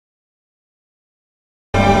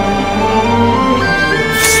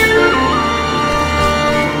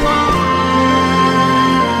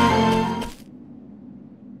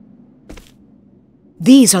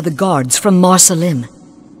These are the guards from Marsalim.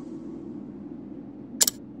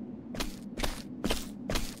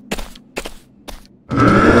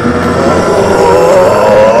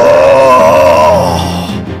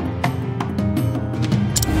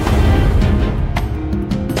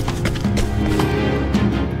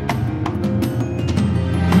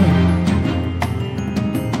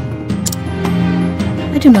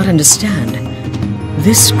 I do not understand.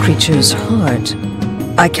 This creature's heart.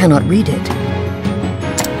 I cannot read it.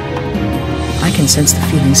 I can sense the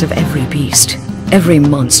feelings of every beast, every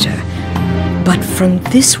monster. But from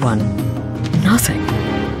this one, nothing.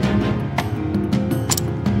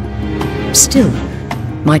 Still,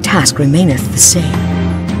 my task remaineth the same.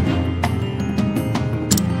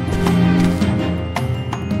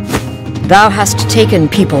 Thou hast taken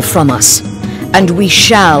people from us, and we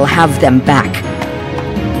shall have them back.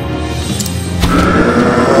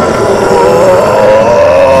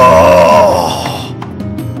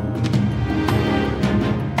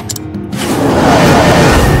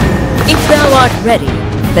 If thou art ready,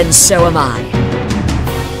 then so am I.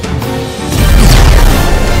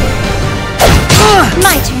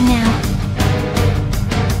 My turn now.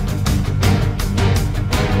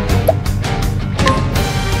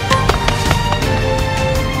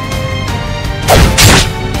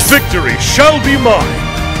 Victory shall be mine!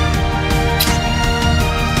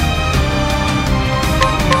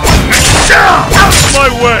 Out of my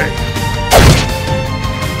way!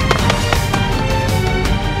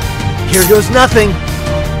 Here goes nothing.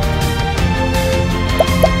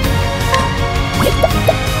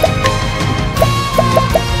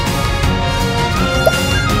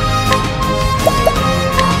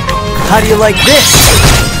 How do you like this?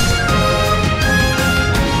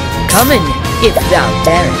 Come in, if thou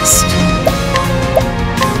darest.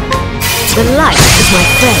 The light is my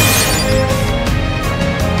friend.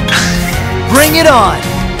 Bring it on!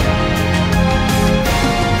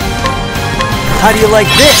 How do you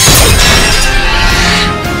like this?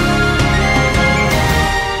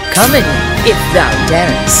 Come in, if thou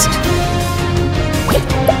darest.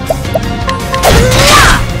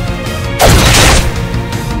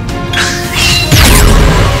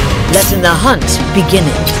 Let the hunt begin.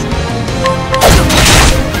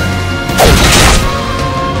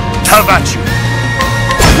 Have at you!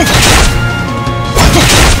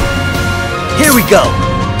 Here we go!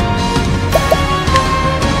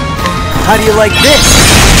 How do you like this?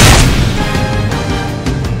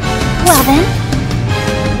 Well then.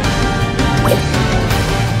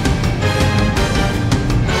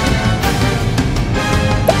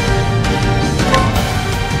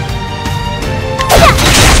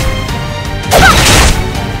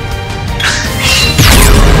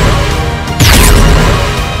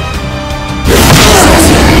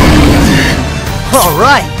 All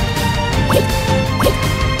right!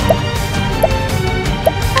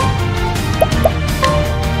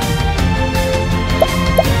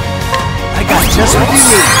 I got just what you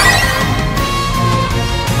need.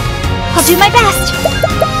 I'll do my best.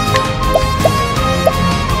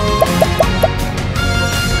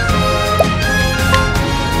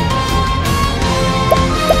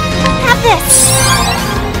 Have this.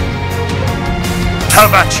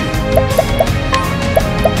 Have at you!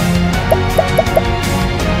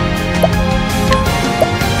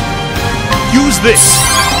 Use this!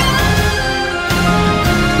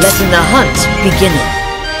 Let the hunt begin.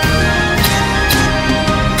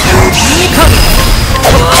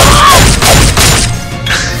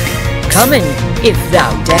 Come in, if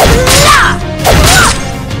thou darest.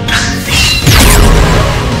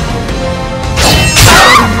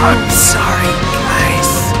 I'm sorry,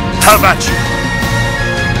 guys. Have at you!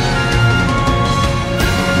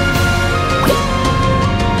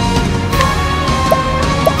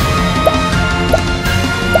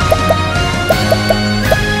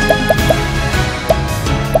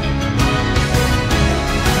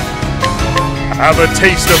 Have a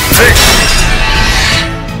taste of this!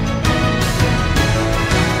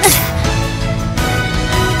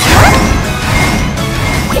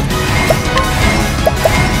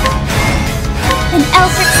 In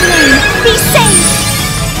Elfric's name, be safe!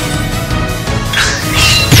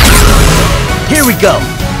 Here we go!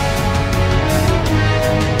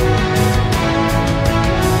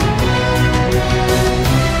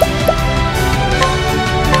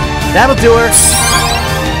 That'll do her!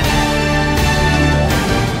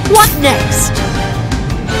 What next?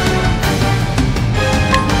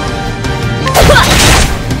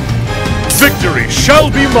 Victory shall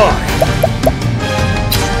be mine!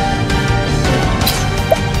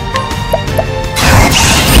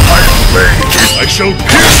 I shall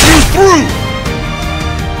pierce you through!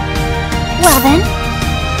 Well then.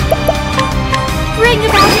 Bring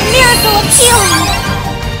about a miracle of healing!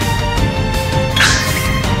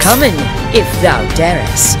 Come in, if thou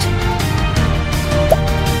darest.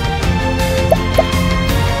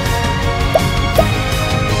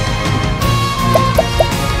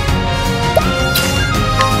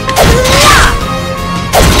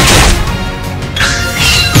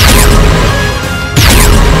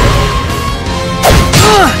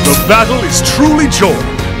 The battle is truly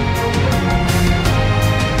joined.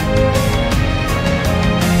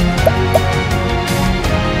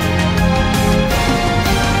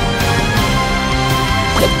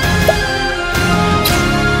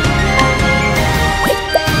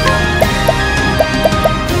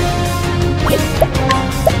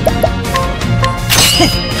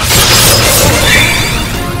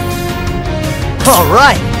 All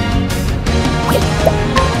right.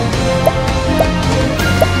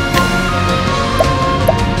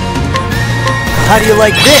 How do you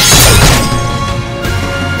like this?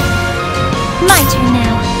 My turn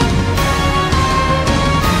now.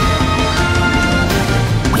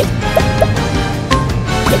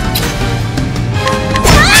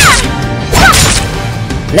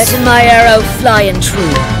 Letting my arrow fly and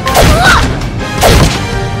true.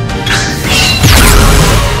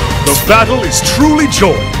 The battle is truly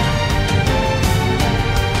joined.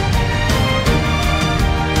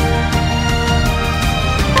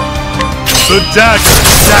 The dagger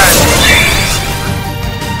stands.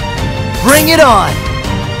 Bring it on.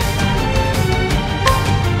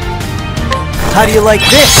 How do you like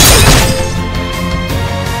this?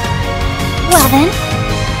 Well then.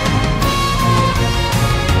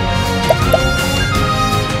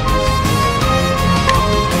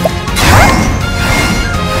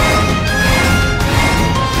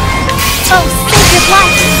 Oh, sacred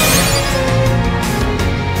light!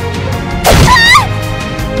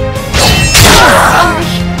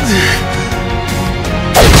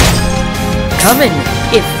 Come in,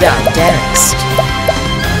 if thou darest.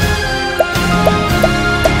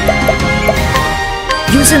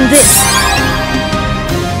 Using this.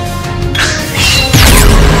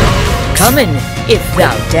 Come in, if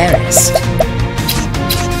thou darest.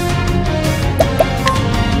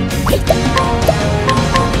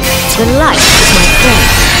 The light is my friend.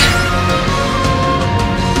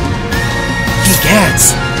 He gets.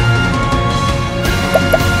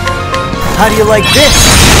 How do you like this?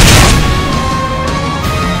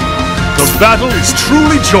 The battle is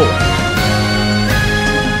truly joined.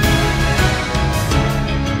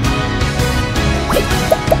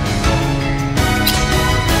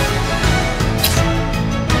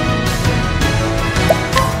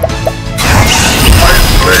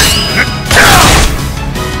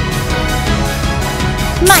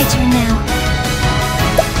 My turn now.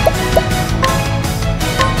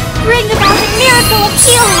 Bring about a miracle of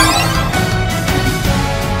healing!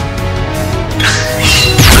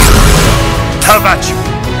 Have at you.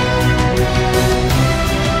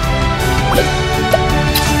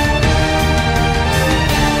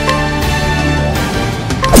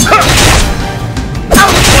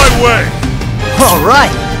 Out of my way! All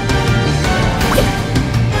right.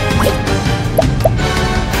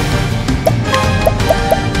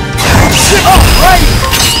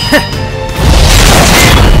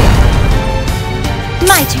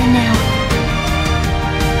 My turn now.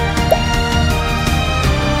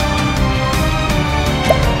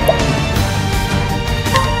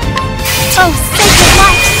 Oh, sacred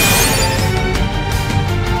light!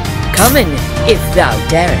 Come in, if thou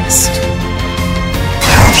darest.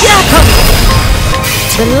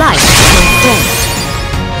 The light is my friend.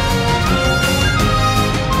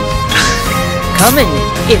 Come in,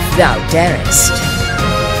 if thou darest.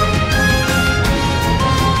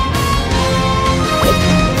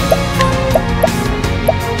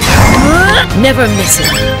 Never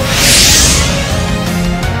missing.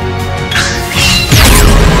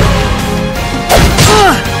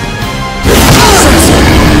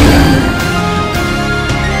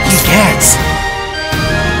 He gets.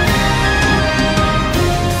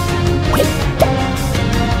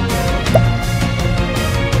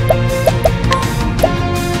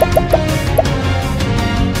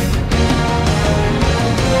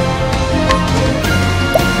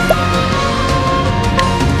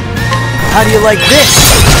 How do you like this?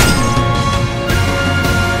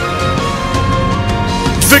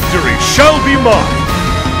 Victory shall be mine.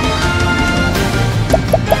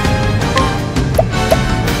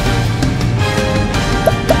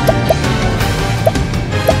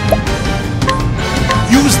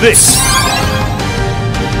 Use this.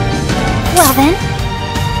 Well then.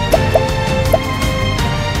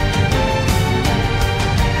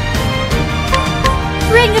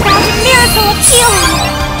 Bring about miracle appealing!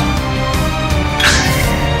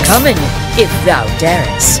 Come in, if thou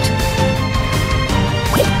darest.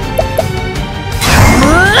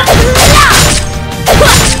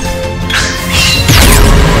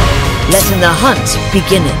 Letting the hunt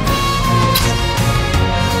beginning.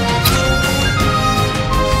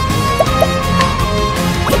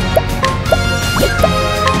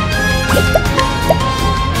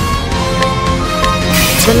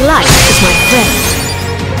 The light is my friend.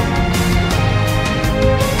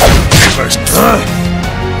 First,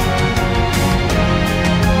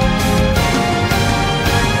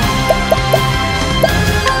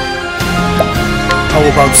 how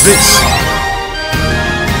about this?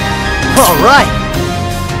 All right.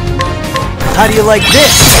 How do you like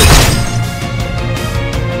this?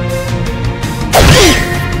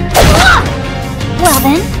 Well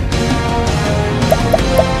then.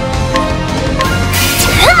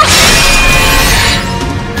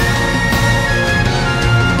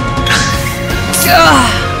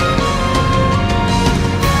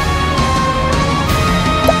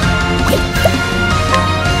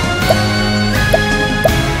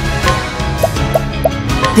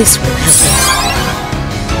 This will help us.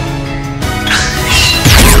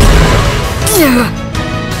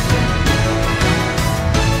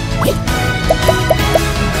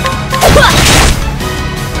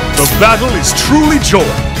 The battle is truly joined.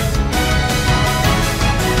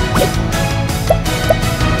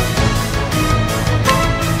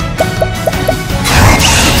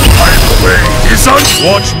 My blade is on.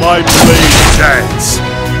 Watch my blade dance.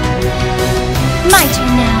 My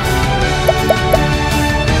turn now.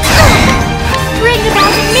 Bring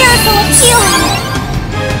about a miracle appealing!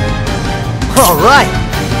 All right.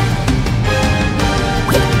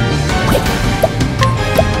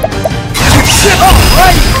 All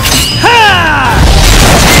right. Ha!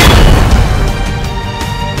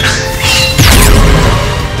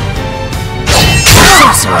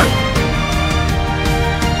 Sorry.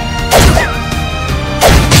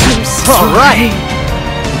 All right.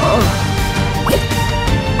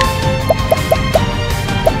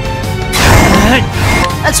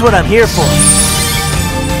 That's what I'm here for.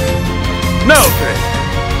 Now then.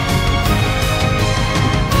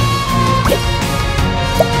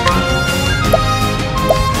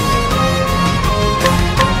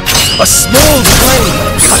 A small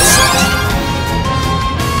flame cuts it.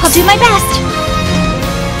 I'll do my best!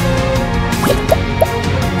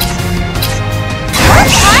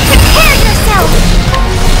 Prepare yourself!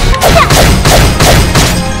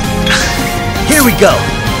 Here we go.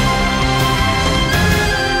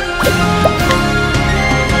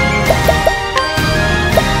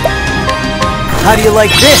 How do you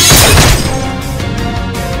like this?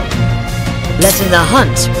 Letting the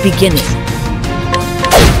hunt beginning.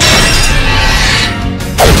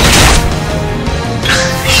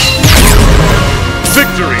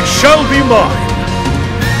 Victory shall be mine.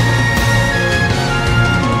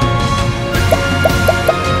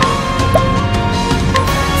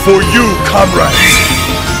 For you, comrades.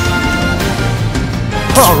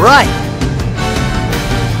 All right.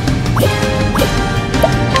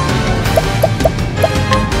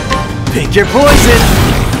 Pick your poison.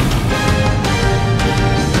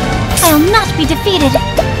 I'll not be defeated.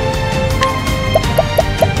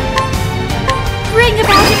 Bring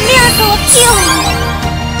about a miracle appealing!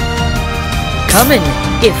 Come in,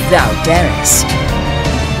 if thou darest.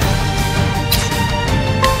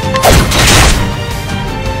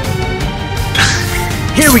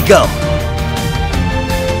 Here we go.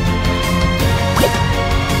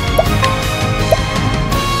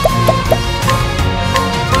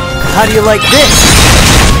 How do you like this?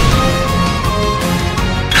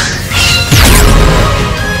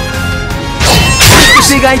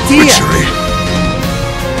 Big idea. Witchery.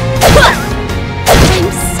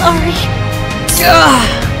 I'm sorry.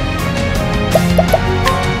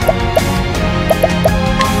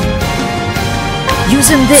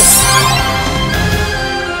 Using this.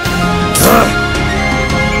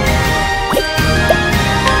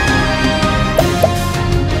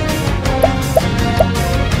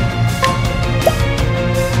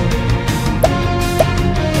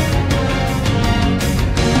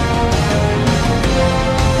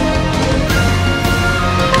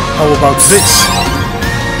 How about this?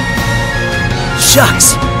 Shucks.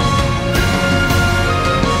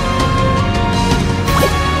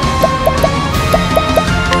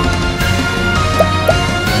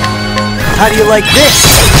 How do you like this?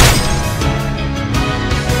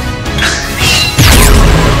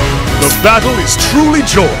 The battle is truly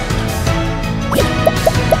joined.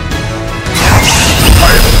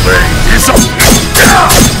 My blade is up.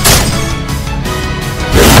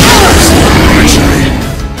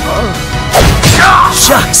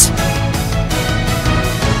 Shucks!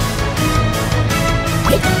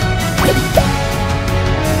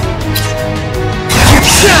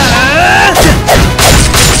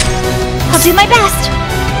 I'll do my best.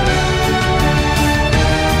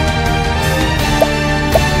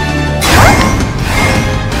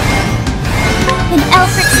 In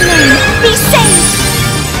Alfred's name, be saved!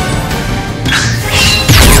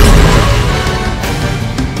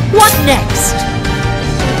 What next?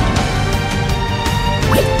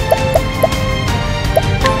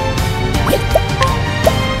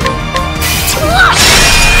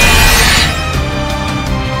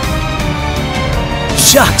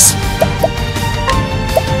 Shucks!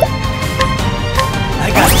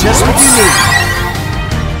 I got just what you need.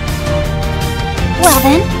 Well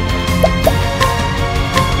then,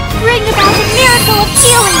 bring about a miracle of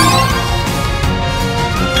healing!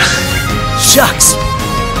 Shucks!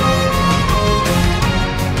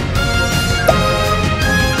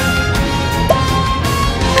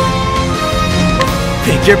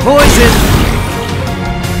 Pick your poison!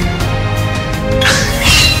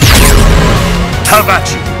 Have at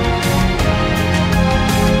you!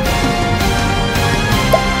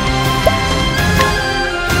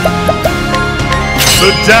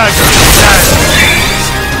 The dagger stands!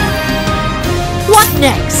 What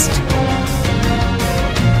next?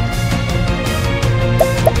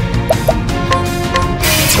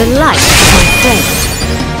 The light, my friend.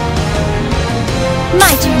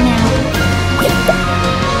 My turn now.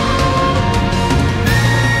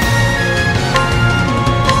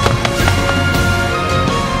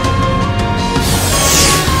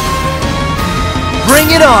 Bring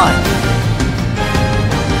it on!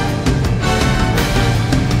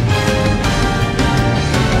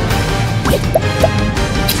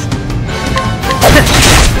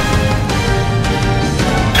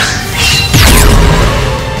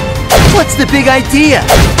 What's the big idea?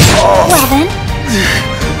 Well then,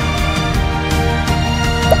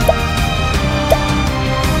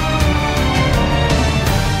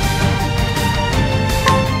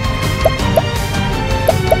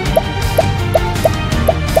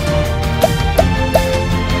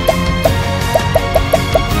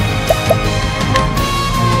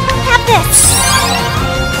 have this!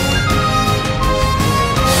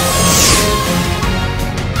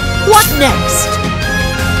 What next?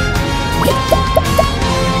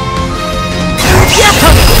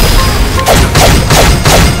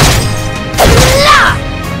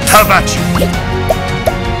 Have at you!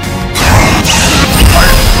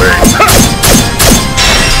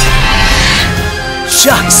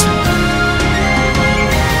 Shucks!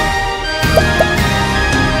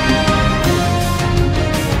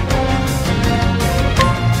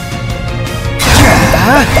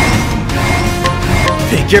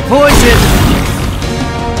 Pick your poison!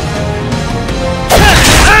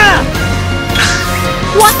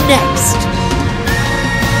 What next?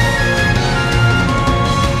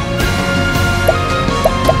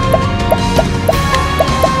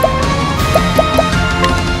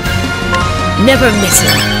 Never miss it.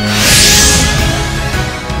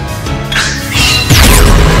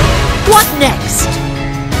 What next?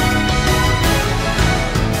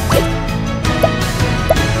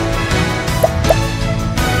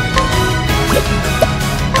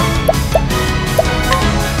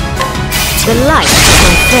 The light,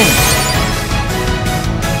 my friend.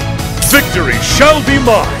 Victory shall be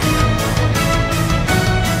mine!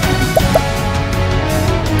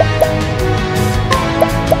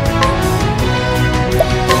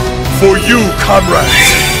 For you, comrades!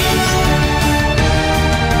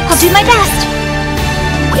 I'll do my best!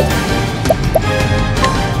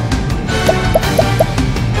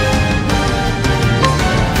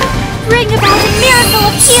 Bring about a miracle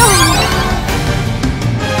of healing!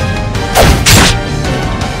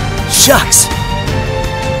 Shucks!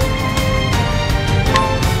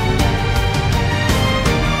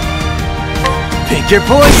 Pick your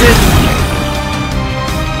poison!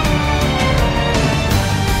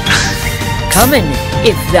 Come in,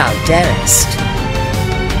 if thou darest.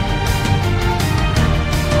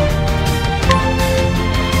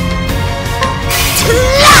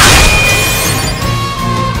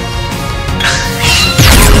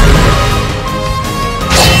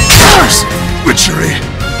 Witchery!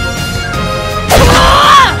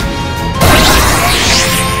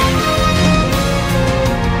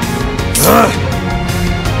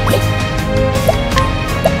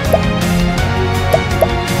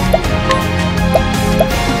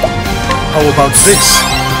 How about this?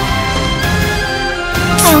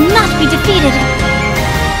 I'll not be defeated!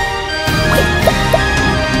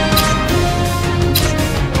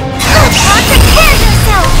 Prepare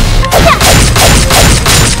yourself!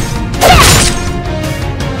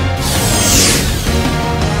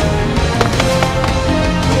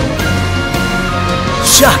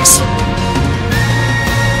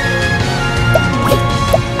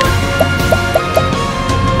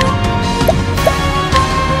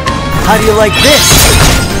 How do you like this?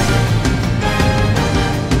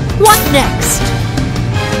 What next?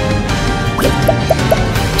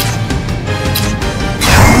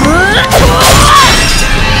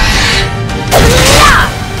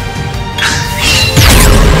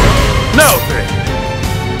 Now then!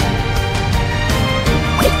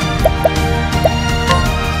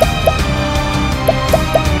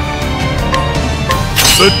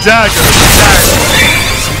 The dagger!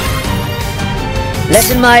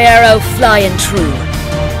 Letting my arrow fly and true.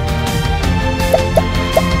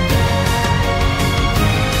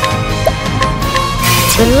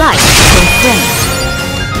 The light from friends.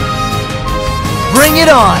 Bring it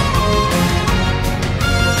on!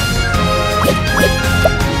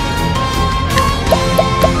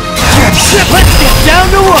 Let's get down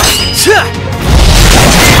to work!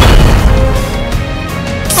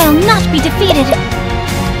 I'll not be defeated.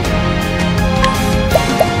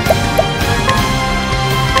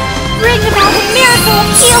 Bring about a miracle of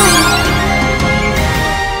healing.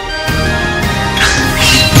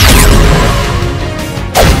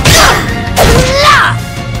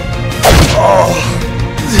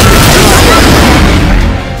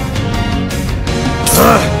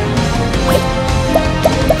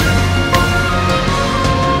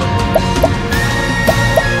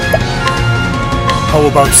 How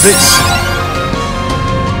about this?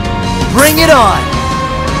 Bring it on!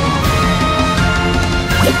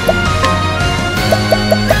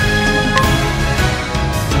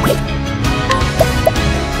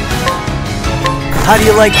 How do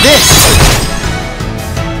you like this?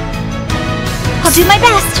 I'll do my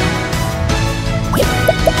best.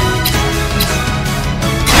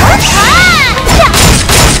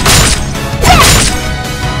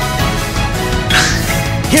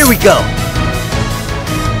 Here we go!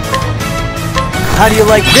 How do you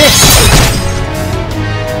like this?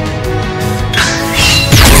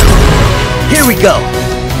 Here we go!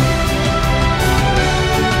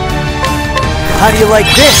 How do you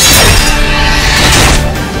like this?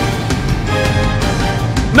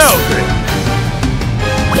 Now then!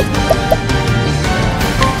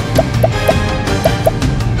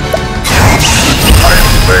 I'm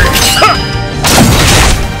made!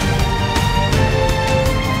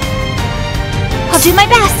 I'll do my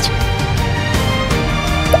best.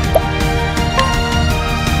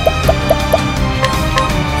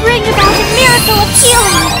 Bring about a miracle of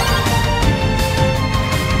healing.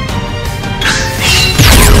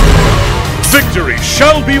 Victory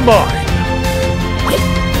shall be mine!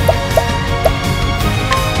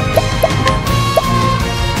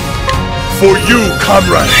 For you,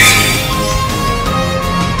 comrades!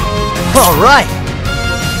 All right!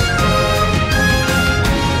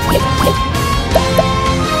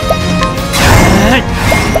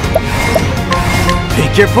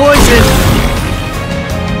 Pick your poison!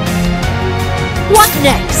 What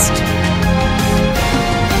next?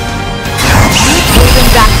 Holding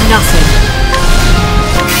back nothing.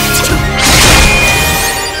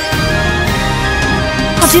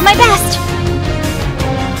 I'll do my best.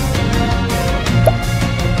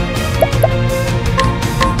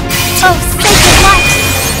 Oh, sacred light!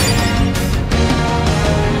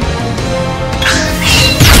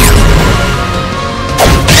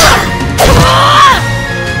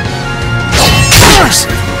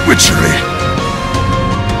 Witchery!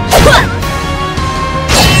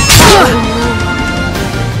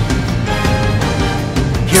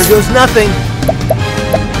 Here goes nothing!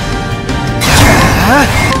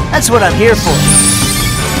 That's what I'm here for!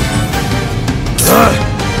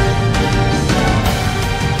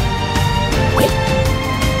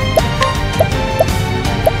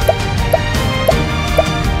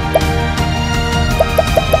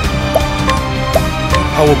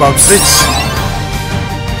 How about this?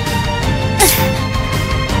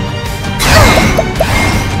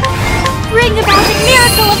 Bring about a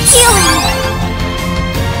miracle of healing.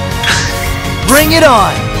 Bring it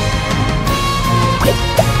on!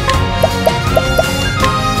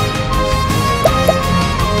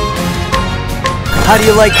 How do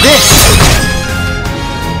you like this?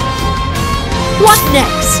 What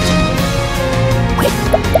next?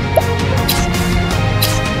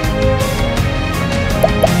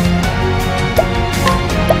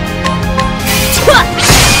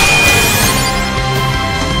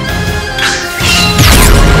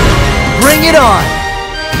 Bring it on!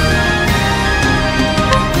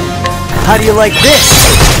 How do you like this?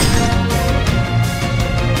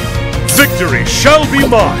 Victory shall be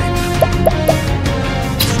mine!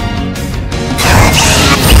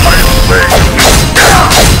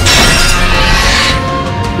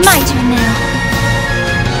 My turn now.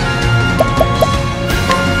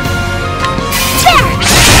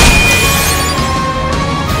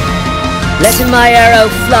 Letting my arrow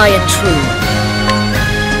fly and true.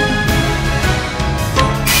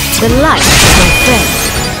 The light is my friend.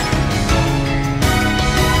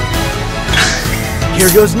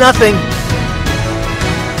 Here goes nothing.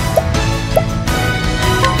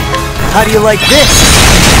 How do you like this?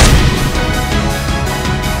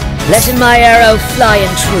 Letting my arrow fly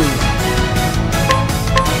and true.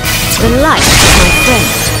 The light is my friend.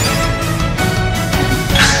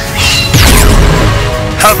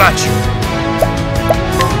 How about you?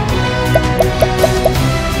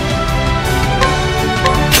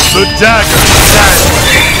 The dagger stands.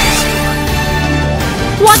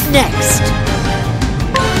 What next?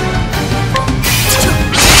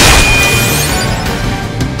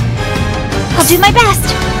 I'll do my best.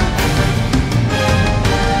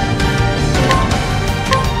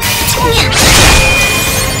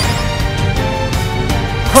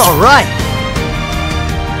 All right.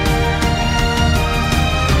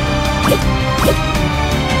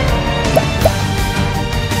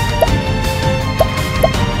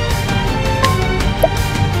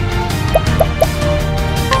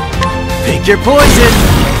 Pick your poison.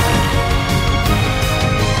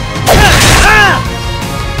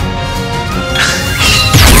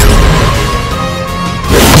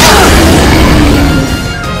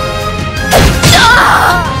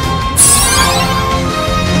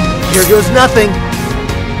 Here goes nothing.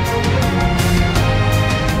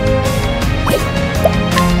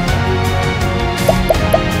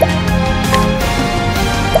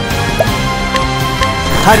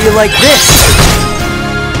 How do you like this?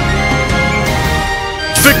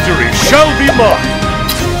 Victory shall be mine.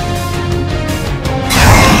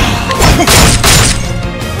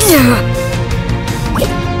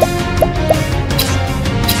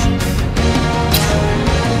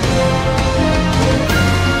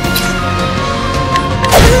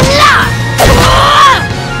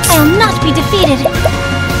 I'll not be defeated.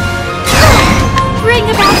 Bring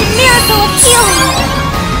about a miracle of healing.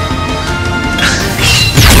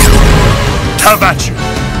 How about you?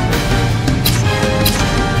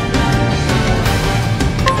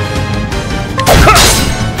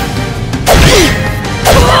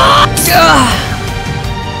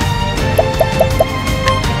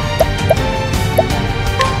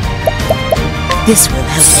 This will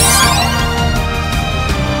help us.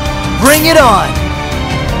 Bring it on!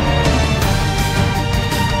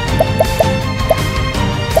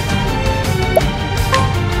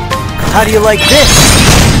 How do you like this?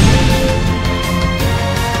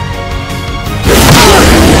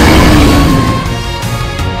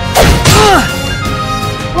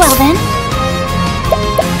 Well then.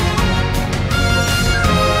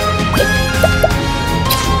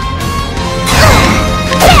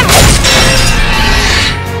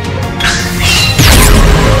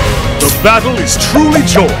 The battle is truly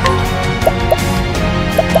joined.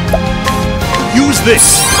 Use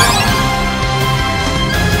this.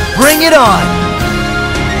 Bring it on!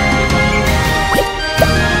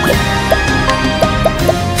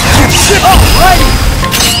 Alrighty!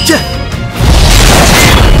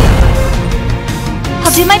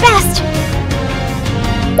 I'll do my best.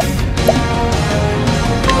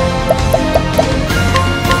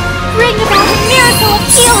 Bring about a miracle of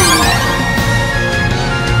healing.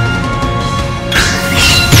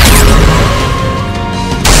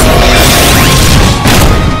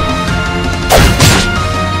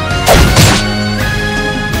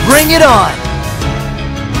 Bring it on!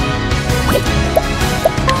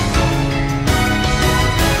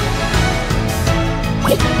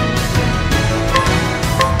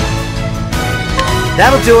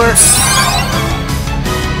 That'll do her.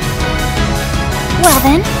 Well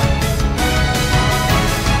then.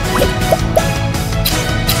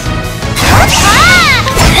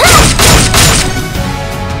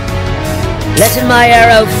 Letting my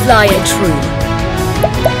arrow fly and true.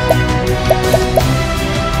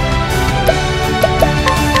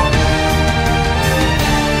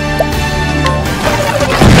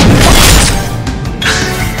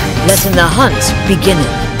 Letting the hunt begin.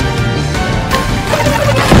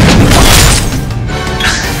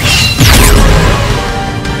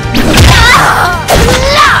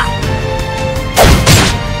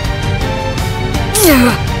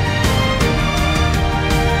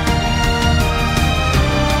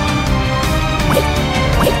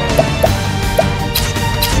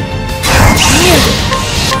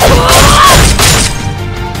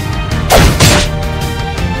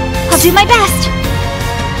 I'll do my best.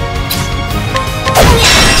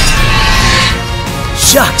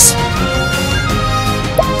 Shucks!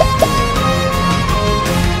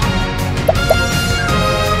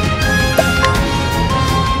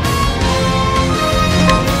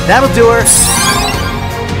 That'll do her.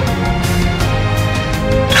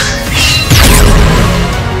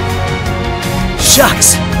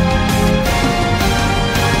 Shucks.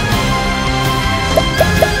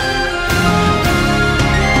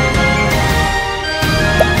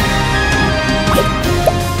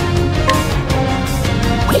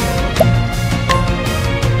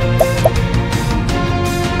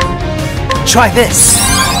 Try this.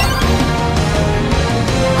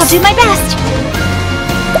 I'll do my best.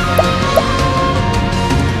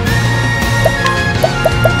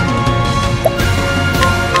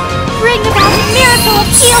 Bring about a miracle of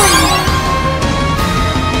healing.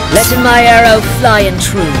 Letting my arrow fly and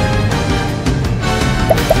true.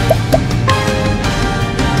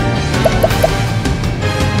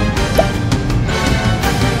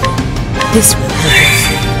 This will help us.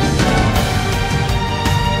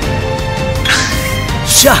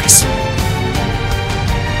 Shucks!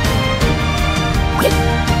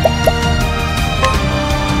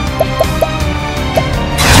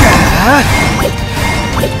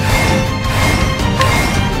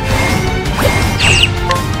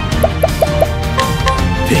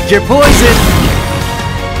 Pick your poison!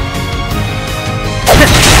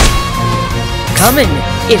 Coming,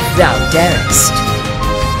 if thou darest.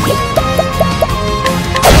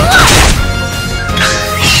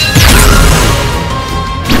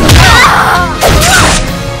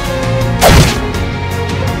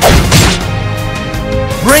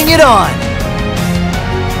 Bring it on!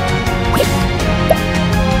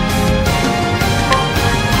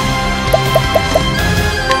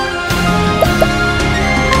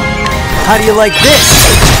 How do you like this?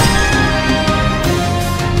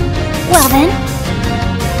 Well then.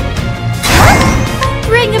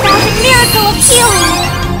 Bring about a miracle of healing.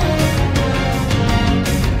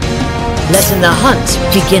 Letting the hunt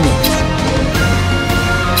begin it.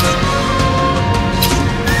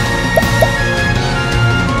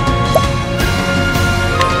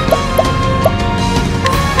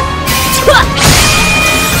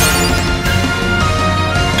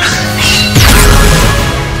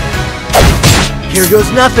 Here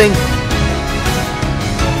goes nothing.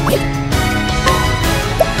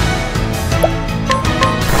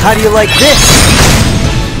 How do you like this?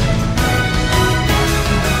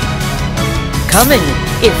 Coming,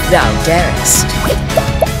 if thou darest.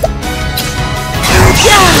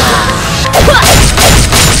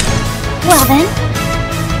 Well then.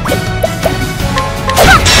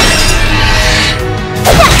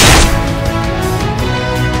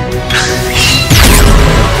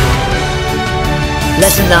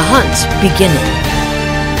 Letting the hunt begin it.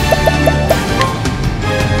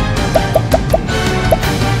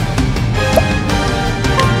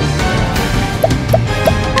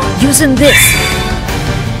 Using this.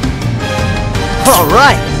 All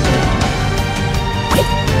right.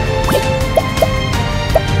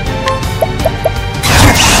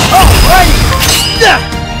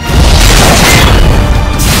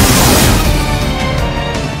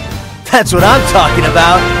 That's what I'm talking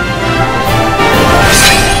about.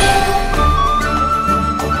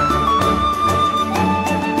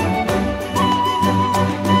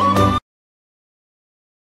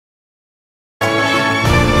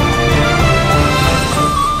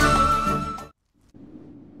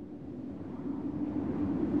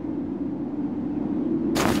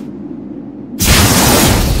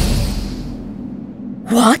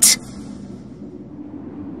 What?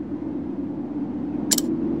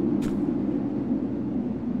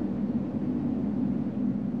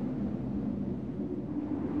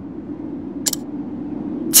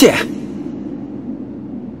 Yeah.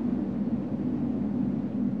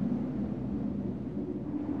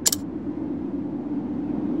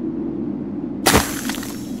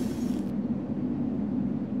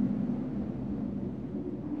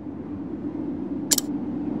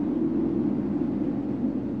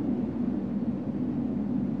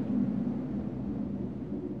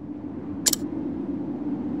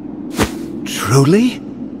 Truly?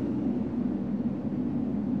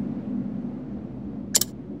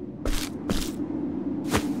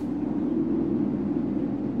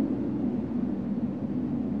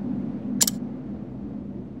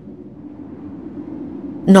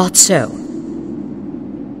 Not so.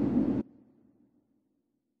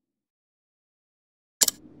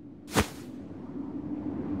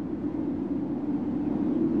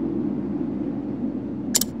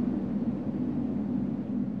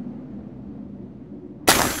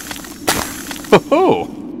 Ho-ho!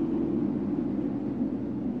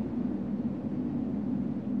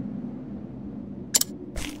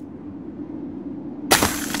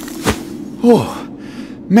 Oh,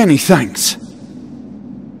 many thanks.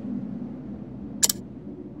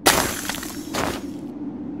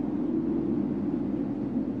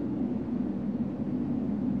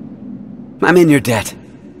 I'm in your debt.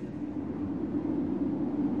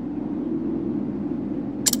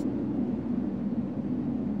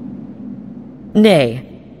 Nay.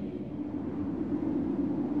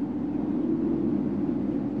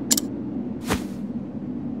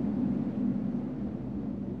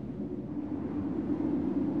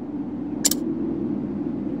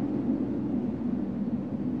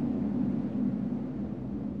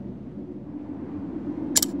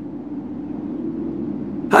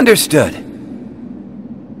 Understood.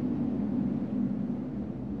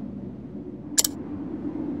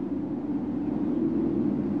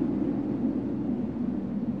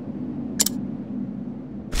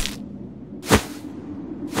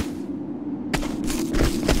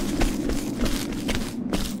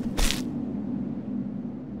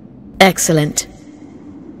 Excellent.